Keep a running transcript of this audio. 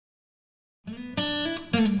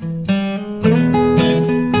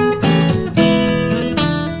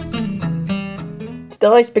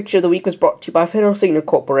Guys, picture of the week was brought to you by Federal Signal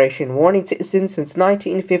Corporation, warning citizens since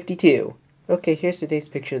 1952. Okay, here's today's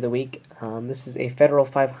picture of the week. This is a Federal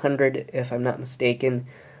 500, if I'm not mistaken.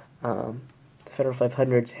 The Federal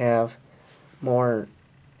 500s have more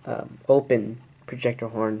open projector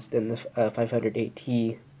horns than the 500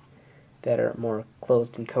 AT that are more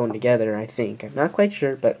closed and coned together, I think. I'm not quite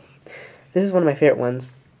sure, but this is one of my favorite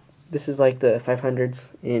ones. This is like the 500s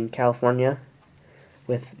in California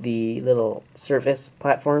with the little service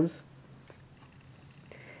platforms.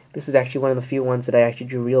 This is actually one of the few ones that I actually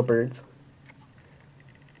drew real birds.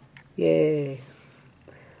 Yay!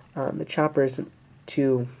 The chopper isn't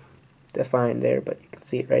too defined there, but you can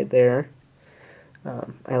see it right there.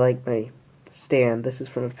 I like my stand. This is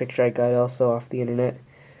from a picture I got also off the internet.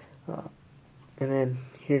 And then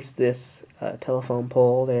here's this telephone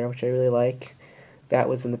pole there, which I really like. That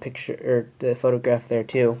was in the picture, or the photograph there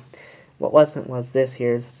too. What wasn't was this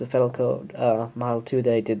here. This is the Federal Code Model 2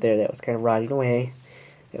 that I did there that was kind of rotting away.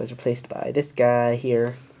 It was replaced by this guy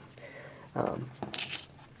here.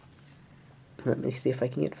 Let me see if I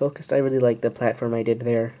can get focused. I really like the platform I did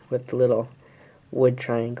there with the little wood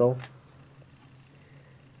triangle.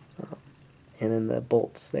 And then the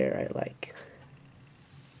bolts there I like.